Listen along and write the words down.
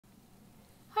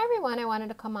everyone, I wanted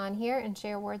to come on here and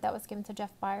share a word that was given to Jeff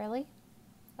Byerly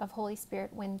of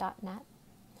HolySpiritWin.net.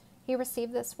 He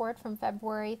received this word from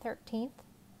February 13th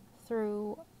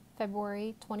through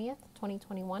February 20th,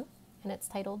 2021, and it's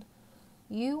titled,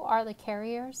 "You are the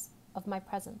carriers of my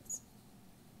presence."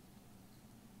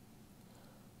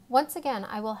 Once again,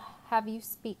 I will have you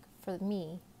speak for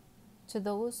me to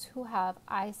those who have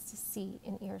eyes to see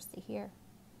and ears to hear.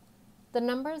 The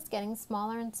number is getting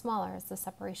smaller and smaller as the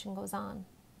separation goes on.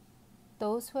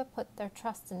 Those who have put their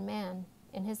trust in man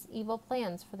and his evil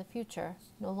plans for the future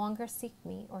no longer seek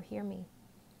me or hear me.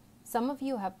 Some of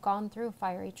you have gone through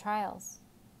fiery trials.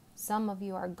 Some of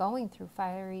you are going through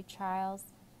fiery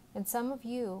trials, and some of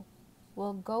you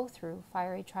will go through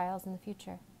fiery trials in the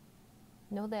future.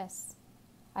 Know this: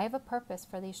 I have a purpose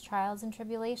for these trials and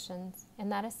tribulations,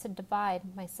 and that is to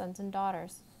divide my sons and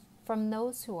daughters from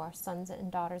those who are sons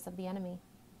and daughters of the enemy.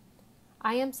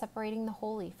 I am separating the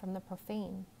holy from the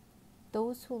profane,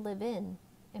 those who live in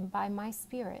and by my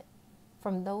spirit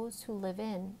from those who live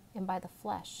in and by the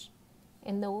flesh,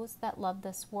 and those that love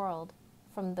this world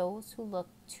from those who look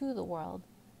to the world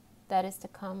that is to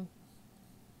come,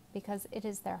 because it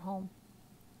is their home.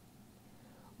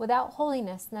 Without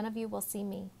holiness, none of you will see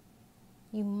me.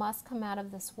 You must come out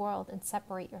of this world and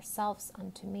separate yourselves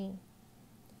unto me.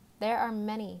 There are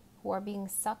many who are being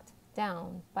sucked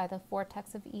down by the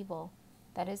vortex of evil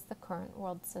that is the current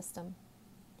world system.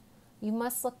 You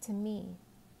must look to me,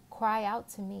 cry out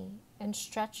to me, and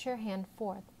stretch your hand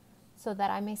forth so that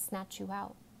I may snatch you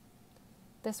out.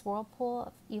 This whirlpool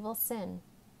of evil sin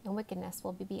and wickedness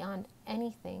will be beyond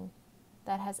anything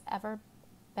that has ever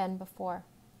been before.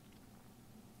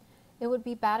 It would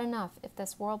be bad enough if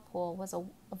this whirlpool was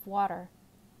of water,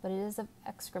 but it is of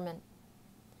excrement.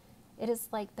 It is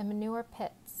like the manure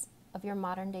pits of your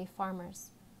modern-day farmers,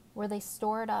 where they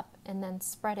store it up and then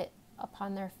spread it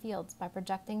upon their fields by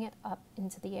projecting it up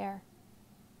into the air.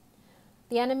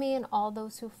 The enemy and all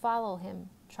those who follow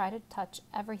him try to touch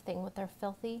everything with their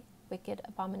filthy, wicked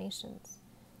abominations.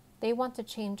 They want to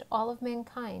change all of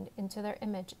mankind into their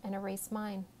image and erase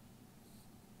mine.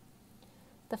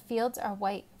 The fields are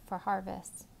white for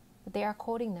harvest, but they are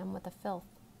coating them with the filth.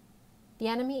 The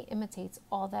enemy imitates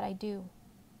all that I do.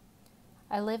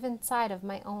 I live inside of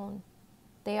my own.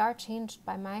 They are changed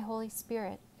by my Holy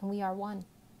Spirit, and we are one.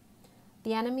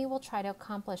 The enemy will try to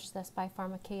accomplish this by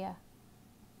pharmakeia.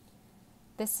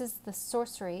 This is the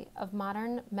sorcery of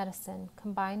modern medicine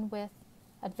combined with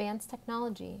advanced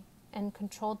technology and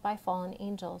controlled by fallen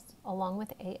angels, along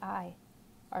with AI,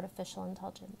 artificial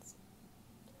intelligence.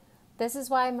 This is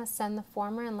why I must send the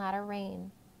former and latter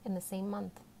rain in the same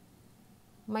month.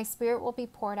 My spirit will be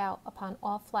poured out upon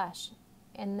all flesh,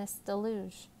 and this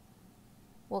deluge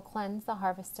will cleanse the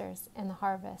harvesters and the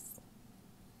harvest.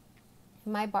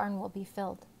 My barn will be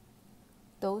filled.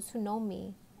 Those who know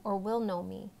me or will know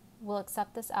me will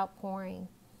accept this outpouring,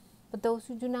 but those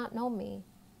who do not know me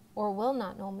or will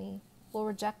not know me will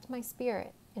reject my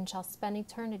spirit and shall spend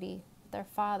eternity with their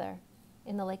Father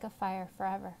in the lake of fire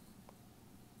forever.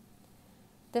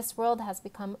 This world has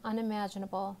become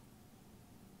unimaginable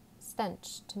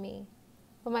stench to me,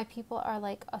 but my people are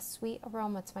like a sweet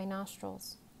aroma to my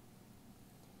nostrils.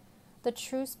 The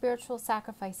true spiritual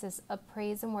sacrifices of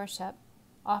praise and worship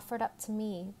offered up to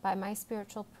me by my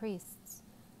spiritual priests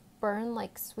burn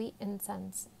like sweet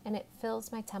incense, and it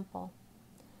fills my temple.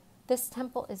 This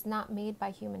temple is not made by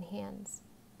human hands,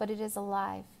 but it is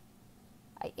alive.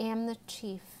 I am the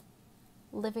chief,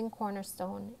 living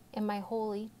cornerstone, and my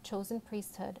holy, chosen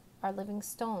priesthood are living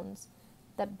stones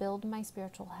that build my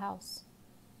spiritual house.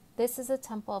 This is a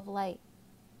temple of light,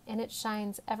 and it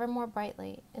shines ever more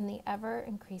brightly in the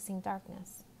ever-increasing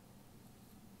darkness.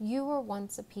 You were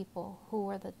once a people who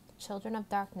were the children of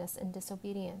darkness and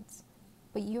disobedience,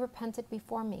 but you repented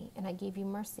before me, and I gave you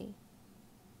mercy.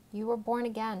 You were born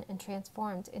again and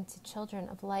transformed into children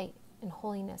of light and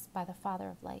holiness by the Father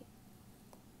of light.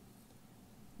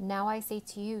 Now I say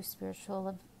to you,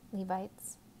 spiritual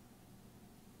Levites,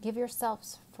 give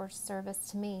yourselves for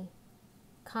service to me.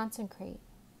 Consecrate,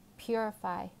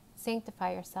 purify,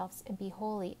 sanctify yourselves, and be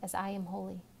holy as I am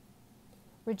holy.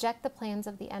 Reject the plans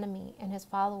of the enemy and his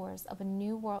followers of a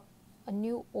new world, a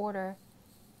new order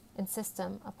and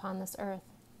system upon this earth.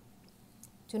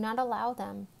 Do not allow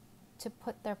them to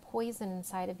put their poison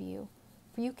inside of you,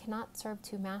 for you cannot serve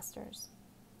two masters.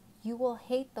 You will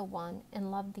hate the one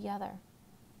and love the other,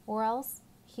 or else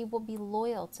he will be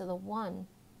loyal to the one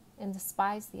and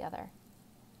despise the other.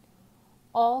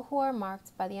 All who are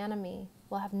marked by the enemy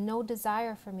will have no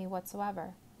desire for me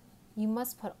whatsoever. You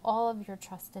must put all of your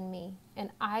trust in me,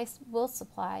 and I will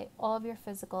supply all of your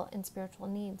physical and spiritual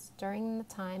needs during the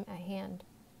time at hand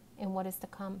and what is to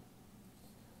come.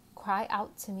 cry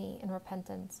out to me in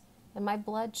repentance, and my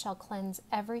blood shall cleanse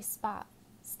every spot,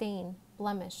 stain,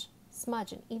 blemish,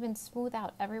 smudge, and even smooth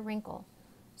out every wrinkle,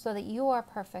 so that you are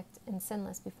perfect and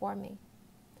sinless before me.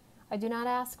 I do not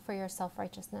ask for your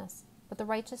self-righteousness, but the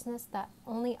righteousness that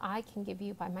only I can give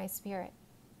you by my Spirit.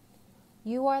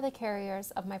 You are the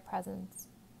carriers of my presence,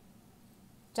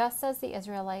 just as the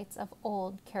Israelites of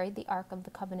old carried the Ark of the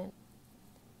Covenant.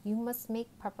 You must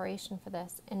make preparation for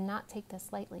this and not take this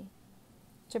lightly.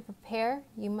 To prepare,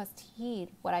 you must heed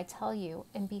what I tell you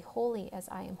and be holy as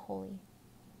I am holy.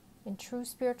 In true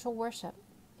spiritual worship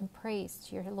and praise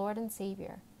to your Lord and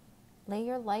Savior, lay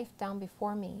your life down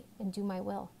before me and do my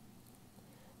will.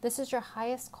 This is your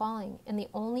highest calling and the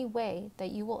only way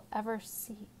that you will ever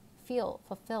feel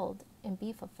fulfilled and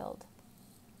be fulfilled.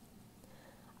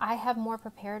 I have more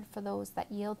prepared for those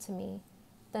that yield to me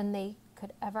than they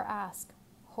could ever ask,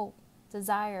 hope,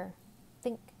 desire,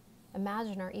 think,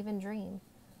 imagine, or even dream,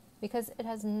 because it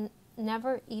has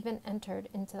never even entered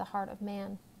into the heart of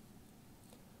man.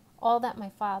 All that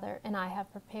my Father and I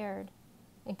have prepared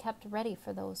and kept ready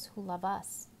for those who love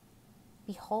us.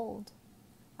 Behold,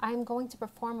 I am going to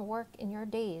perform a work in your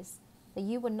days that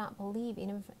you would not believe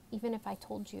even if I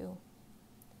told you.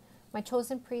 My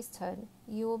chosen priesthood,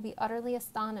 you will be utterly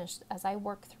astonished as I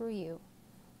work through you.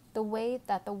 The way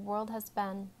that the world has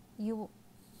been, you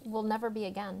will never be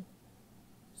again.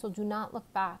 So do not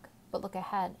look back, but look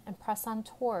ahead and press on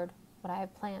toward what I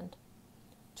have planned.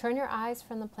 Turn your eyes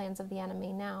from the plans of the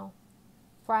enemy now,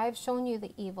 for I have shown you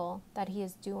the evil that he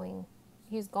is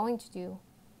going to do,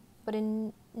 but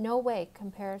in no way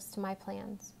compares to my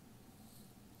plans.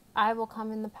 I will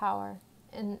come in the power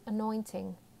and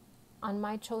anointing on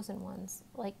my chosen ones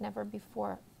like never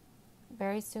before,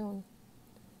 very soon.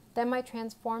 Then my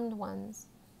transformed ones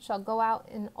shall go out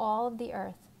in all of the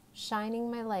earth, shining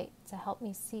my light to help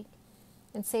me seek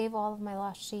and save all of my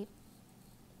lost sheep.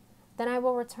 Then I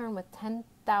will return with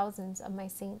 10,000s of my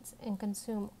saints and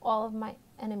consume all of my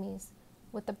enemies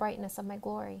with the brightness of my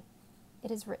glory. It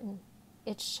is written,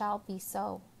 it shall be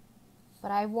so.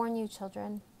 But I warn you,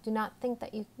 children, do not think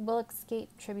that you will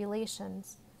escape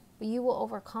tribulations, but you will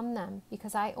overcome them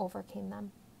because I overcame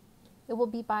them. It will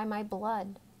be by my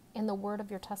blood and the word of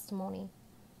your testimony.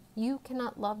 You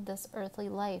cannot love this earthly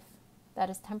life that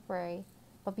is temporary,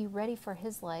 but be ready for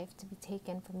his life to be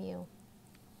taken from you.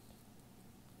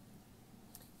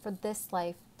 For this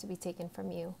life to be taken from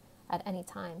you at any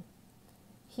time.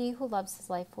 He who loves his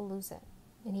life will lose it,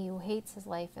 and he who hates his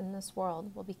life in this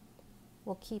world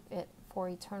will keep it for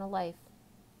eternal life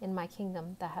in my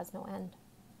kingdom that has no end.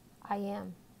 I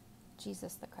am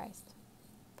Jesus the Christ.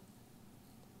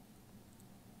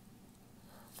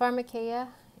 Pharmakeia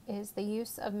is the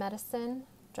use of medicine,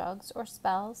 drugs, or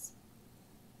spells.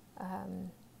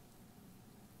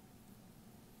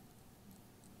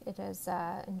 It is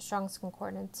in Strong's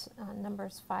Concordance,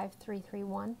 numbers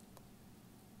 5331.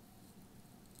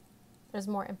 There's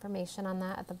more information on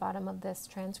that at the bottom of this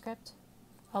transcript.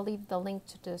 I'll leave the link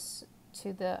to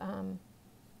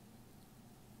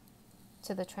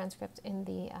the transcript in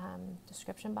the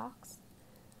description box.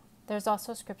 There's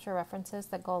also scripture references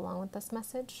that go along with this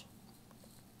message.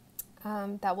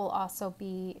 That will also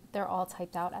be, they're all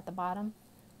typed out at the bottom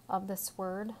of this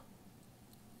word,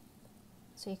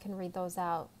 so you can read those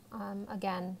out.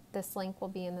 Again, this link will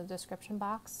be in the description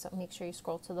box, so make sure you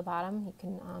scroll to the bottom. You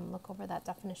can look over that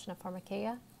definition of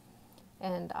pharmakeia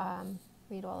and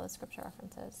read all the scripture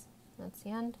references. That's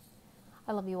the end.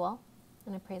 I love you all,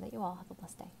 and I pray that you all have a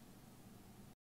blessed day.